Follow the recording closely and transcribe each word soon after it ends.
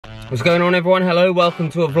What's going on, everyone? Hello, welcome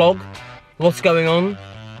to a vlog. What's going on?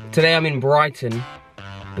 Today I'm in Brighton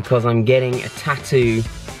because I'm getting a tattoo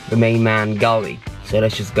the Maynard Gully. So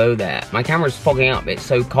let's just go there. My camera's fogging up, it's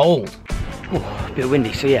so cold. Ooh, a bit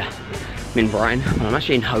windy, so yeah. I'm in Brighton. Well, I'm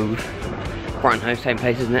actually in Hove. Brighton, Hove, same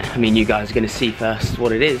place, isn't it? I mean, you guys are gonna see first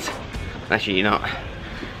what it is. Actually, you're not.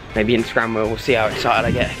 Maybe Instagram we'll see how excited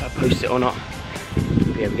I get if I post it or not.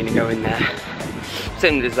 Yeah, we're gonna go in there.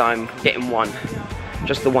 Same design, getting one.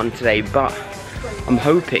 Just the one today, but I'm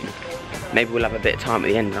hoping maybe we'll have a bit of time at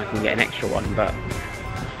the end and I can get an extra one, but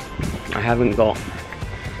I haven't got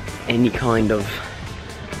any kind of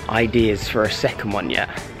ideas for a second one yet.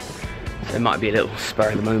 So it might be a little spur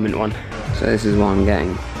of the moment one. So this is what I'm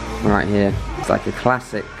getting right here. It's like a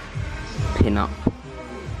classic pin-up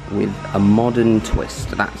with a modern twist.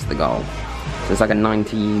 That's the goal. So it's like a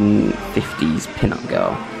 1950s pin-up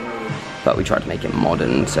girl, but we tried to make it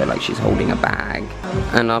modern, so like she's holding a bag.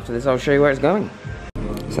 And after this I'll show you where it's going.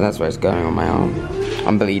 So that's where it's going, on my arm.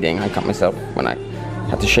 I'm bleeding, I cut myself when I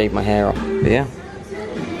had to shave my hair off. But yeah,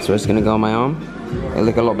 so it's gonna go on my arm. It'll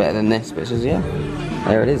look a lot better than this, but it's just, yeah,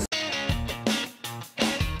 there it is.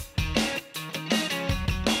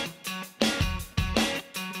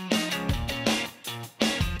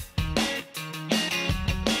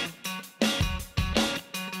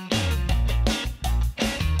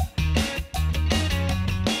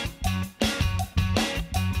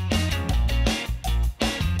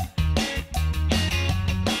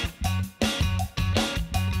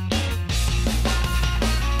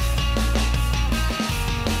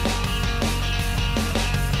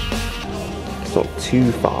 It's not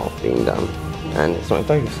too far off being done, and it's not in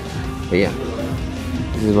focus. But yeah,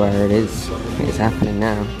 this is where it is. It's happening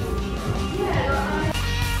now.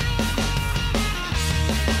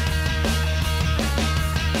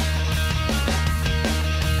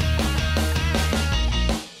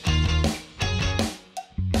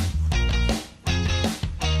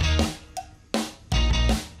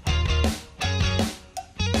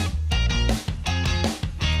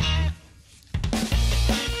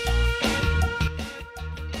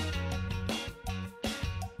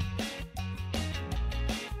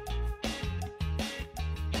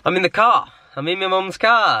 I'm in the car. I'm in my mum's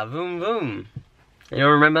car. Boom, boom. You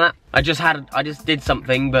all remember that? I just did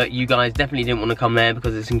something, but you guys definitely didn't want to come there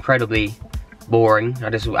because it's incredibly boring. I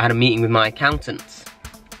just had a meeting with my accountants.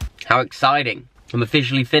 How exciting. I'm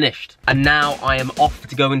officially finished. And now I am off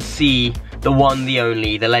to go and see the one, the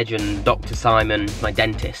only, the legend, Dr. Simon, my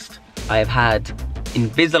dentist. I have had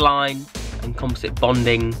Invisalign and composite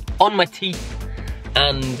bonding on my teeth.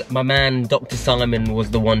 And my man, Dr. Simon,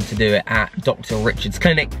 was the one to do it at Dr. Richard's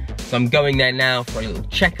clinic. So I'm going there now for a little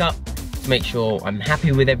checkup to make sure I'm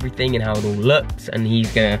happy with everything and how it all looks. And he's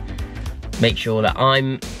gonna make sure that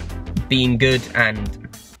I'm being good and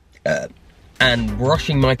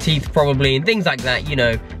brushing my teeth probably and things like that, you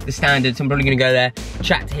know, the standards. I'm probably gonna go there,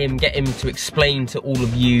 chat to him, get him to explain to all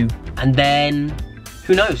of you. And then,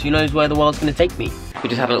 who knows where the world's gonna take me. We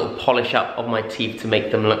just had a little polish up of my teeth to make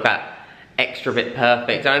them look that extra bit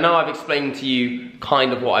perfect. And I know I've explained to you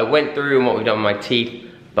kind of what I went through and what we've done with my teeth,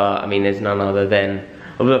 but I mean, there's none other than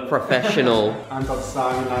the professional. I'm Dr.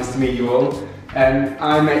 Simon, nice to meet you all.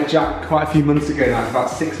 I met Jack quite a few months ago now, about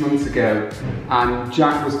 6 months ago, and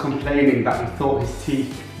Jack was complaining that he thought his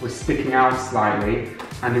teeth were sticking out slightly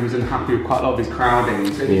and he was unhappy with quite a lot of his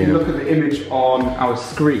crowding. So if you look at the image on our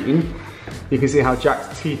screen, you can see how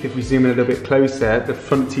Jack's teeth, if we zoom in a little bit closer, the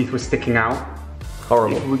front teeth were sticking out.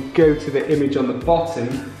 Horrible. If we go to the image on the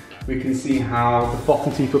bottom, we can see how the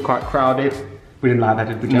bottom teeth were quite crowded. We didn't like that,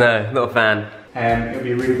 did we, Jack? No, not a fan. It would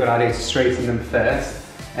be a really good idea to straighten them first.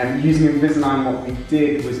 Using Invisalign, what we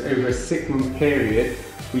did was over a 6-month period,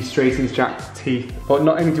 we straightened Jack's teeth. But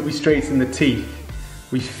not only did we straighten the teeth,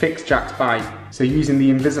 we fixed Jack's bite. So using the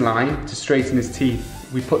Invisalign to straighten his teeth,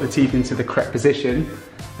 we put the teeth into the correct position.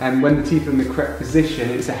 And when the teeth are in the correct position,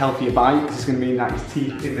 it's a healthier bite. This is going to mean that his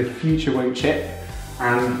teeth in the future won't chip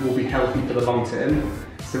and will be healthy for the long term.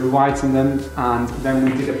 So we whitened them, and then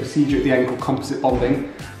we did a procedure at the end called composite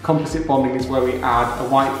bonding. Composite bonding is where we add a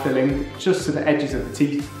white filling just to the edges of the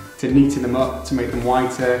teeth to neaten them up, to make them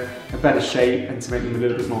whiter, a better shape, and to make them a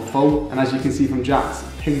little bit more full. And as you can see from Jack's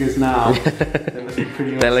fingers now, they're looking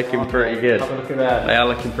pretty They're looking pretty good. Have a look at that. They are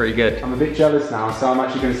looking pretty good. I'm a bit jealous now, so I'm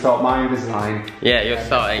actually going to start my Invisalign. Yeah, you're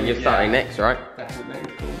starting next, right?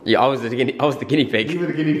 Definitely. Cool. Yeah, I was the guinea pig. You were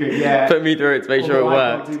the guinea pig, yeah. Put me through it to make sure it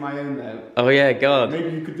worked. I can't do my own though. Oh yeah, God.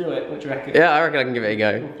 Maybe you could do it, what do you reckon? Yeah, I reckon I can give it a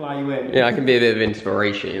go. We'll fly you in. Yeah, I can be a bit of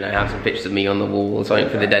inspiration, you know, have some pictures of me on the wall or something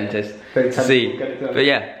for the dentist to see. But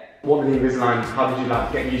yeah. What with the Invisalign, how did you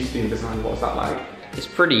like get used to the Invisalign? What was that like? It's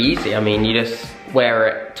pretty easy. I mean, you just wear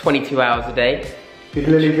it like 22 hours a day. Did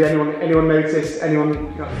anyone notice?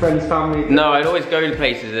 Anyone, friends, family? No, I'd always go to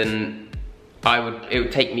places and it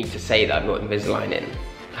would take me to say that I've got Invisalign in.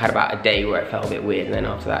 I had about a day where it felt a bit weird, and then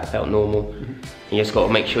after that it felt normal. You just got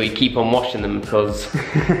to make sure you keep on washing them because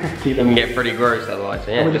they can get pretty gross otherwise.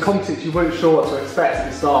 So yeah, and with the composites, you weren't sure what to expect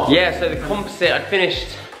at the start. Yeah, so the composite, I'd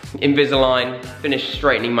finished Invisalign, finished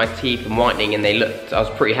straightening my teeth and whitening, and I was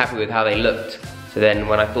pretty happy with how they looked. So then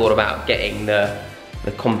when I thought about getting the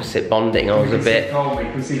composite bonding, I was a bit...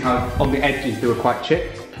 You can see how on the edges they were quite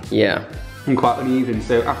chipped. Yeah. And quite uneven.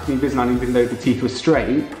 So after the Invisalign, even though the teeth were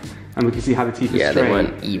straight, and we can see how the teeth were straight. Yeah, they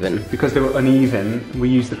weren't even. Because they were uneven, we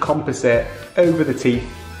used the composite over the teeth,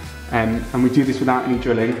 and we do this without any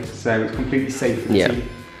drilling, so it's completely safe for the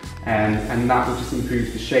teeth. And that will just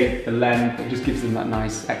improve the shape, the length, it just gives them that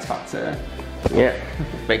nice X factor. Yeah,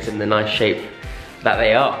 makes them the nice shape that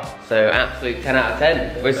they are. So absolute 10 out of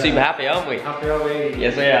 10. We're super happy, aren't we? Happy, are we?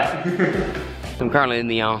 Yes, we are. I'm currently in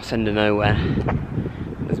the arse end of nowhere.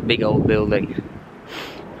 This big old building.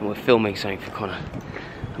 And we're filming something for Connor.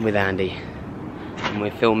 I'm with Andy. And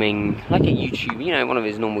we're filming like a YouTube, you know, one of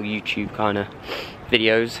his normal YouTube kind of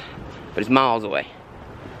videos. But it's miles away.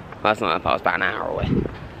 Well, that's not that far, it's about an hour away.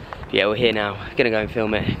 But yeah, we're here now. Gonna go and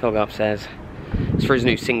film it. Gotta go upstairs. It's for his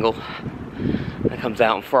new single. That comes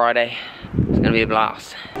out on Friday. It's gonna be a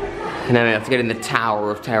blast. And then we have to get in the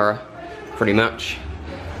Tower of Terror, pretty much.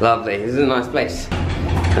 Lovely, this is a nice place.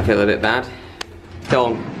 I feel a bit bad. Go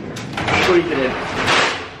on, squeeze it in.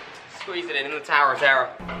 Squeeze it in the Tower of Terror.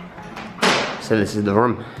 So this is the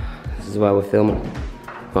room. This is where we're filming.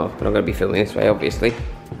 Well, we're not gonna be filming this way, obviously.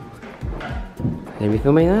 We're gonna be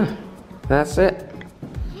filming there. That's it.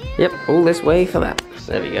 Yep, all this way for that.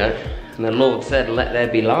 So there we go. And the Lord said, let there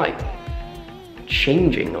be light.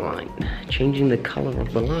 Changing the light. Changing the colour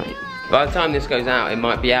of the light. By the time this goes out, it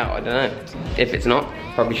might be out, I don't know. If it's not,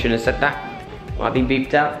 probably shouldn't have said that. Might be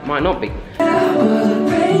beeped out, might not be.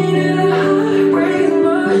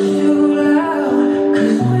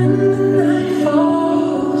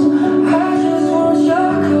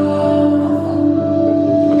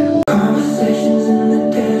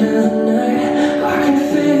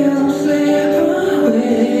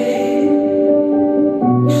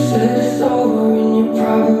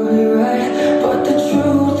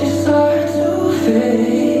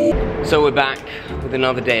 So we're back with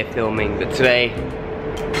another day of filming, but today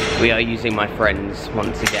we are using my friends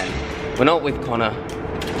once again. We're not with Connor,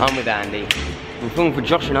 I'm with Andy. We're filming for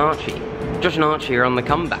Josh and Archie. Josh and Archie are on the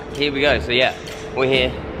comeback. Here we go, so yeah, we're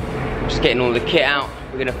here. Just getting all the kit out.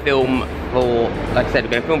 We're gonna film for, like I said,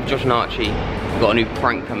 we're gonna film for Josh and Archie. We've got a new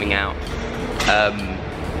prank coming out.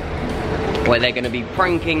 Where they're gonna be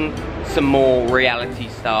pranking some more reality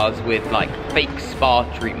stars with like fake spa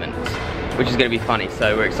treatments, which is gonna be funny,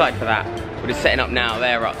 so we're excited for that. We're just setting up now,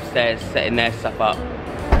 they're upstairs setting their stuff up.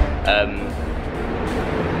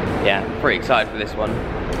 Yeah, pretty excited for this one.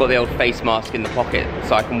 Got the old face mask in the pocket,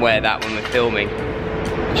 so I can wear that when we're filming.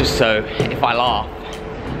 Just so, if I laugh,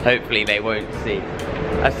 hopefully they won't see.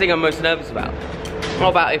 That's the thing I'm most nervous about. Not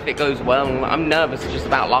about if it goes well, I'm nervous just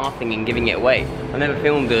about laughing and giving it away. I've never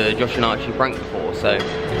filmed a Josh and Archie prank before, so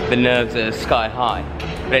the nerves are sky high.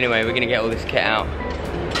 But anyway, we're gonna get all this kit out,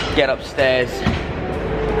 get upstairs,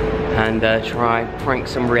 and try prank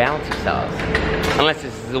some reality stars. Unless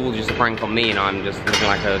this is all just a prank on me and I'm just looking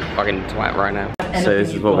like a fucking twat right now. So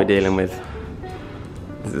this is what we're dealing with.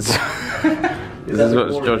 This is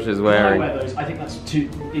what Josh is wearing. I think that's too,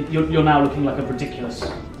 you're now looking like a ridiculous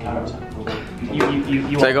character.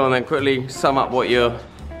 So go on then, quickly sum up what you're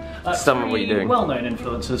doing. Well-known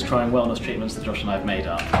influencers trying wellness treatments that Josh and I have made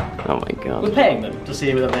up. Oh my god. We're paying them to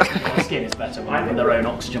see whether their skin is better with their own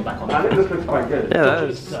oxygen back on. I think this looks quite good. Yeah, that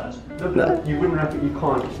is. No. You wouldn't have, you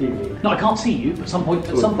can't see me. No, I can't see you, but at some point.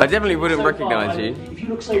 I definitely wouldn't recognise you. If you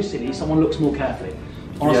look so silly, someone looks more carefully.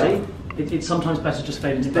 Honestly, it's sometimes better just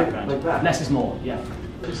fade into the background. Like that. Less is more, yeah.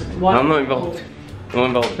 I'm not involved. I'm not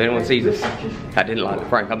involved. If anyone sees this, I didn't like the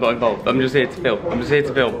prank. I'm not involved. I'm just here to film. I'm just here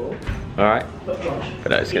to film. Alright? But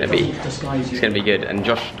no, it's gonna be good. And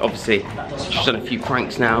Josh, obviously, Josh's done a few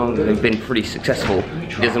pranks now. They've been pretty successful.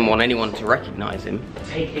 He doesn't want anyone to recognise him,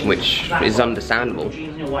 which is understandable.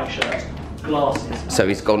 So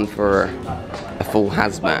he's gone for a full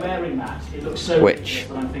hazmat, which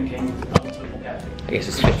I guess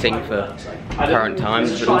is fitting for current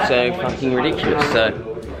times, but also fucking ridiculous. So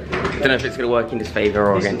I don't know if it's going to work in his favour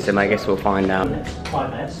or against him. I guess we'll find out. 5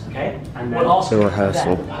 minutes, okay? And then the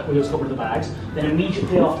rehearsal. We'll just got rid of the bags. Then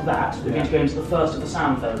immediately after that, we're going to go into the first of the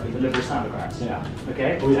sound therapy, the liberal soundographs. Yeah.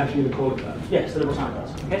 Okay? Are we actually recording that? Yes, the liberal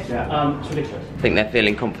soundographs. Okay? Yeah. It's ridiculous. I think they're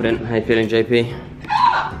feeling confident. How you feeling, JP?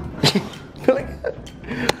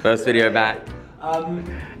 First video back.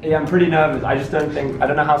 Yeah, I'm pretty nervous. I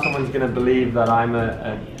don't know how someone's going to believe that I'm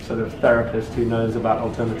a sort of therapist who knows about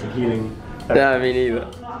alternative healing. Yeah, me neither.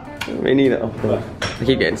 Me neither. Oh, I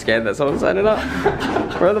keep getting scared that someone's signing up.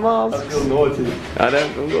 Where are the masks? I feel naughty. I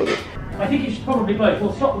don't feel naughty. I think you should probably both.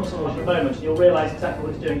 We'll stop the massage in a moment and you'll realise exactly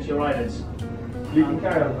what it's doing to your eyelids. You can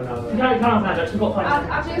carry on for now. You can't have an adjunct, we've got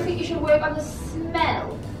time. I do think you should work on the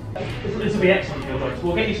smell. This will be excellent for your voice.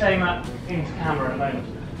 We'll get you saying that into camera in a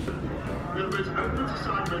moment.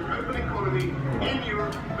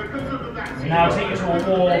 Now take you to a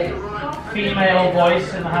more female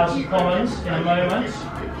voice in the House of Commons in a moment.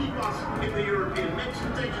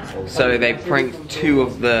 So they pranked 2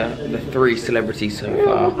 of the 3 celebrities so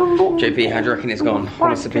far. JP, how do you reckon it's gone?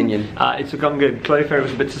 Honest opinion. It's gone good. Chloe Fair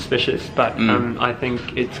was a bit suspicious, but I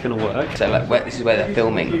think it's going to work. So like, this is where they're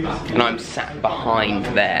filming, and I'm sat behind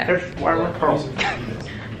there.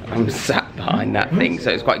 I'm sat behind that thing,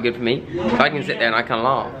 so it's quite good for me. I can sit there and I can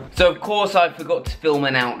laugh. So of course I forgot to film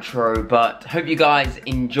an outro, but hope you guys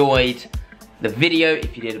enjoyed the video.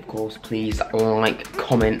 If you did, of course, please like,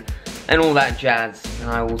 comment, and all that jazz. And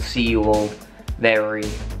I will see you all very,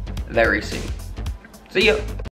 very soon. See ya.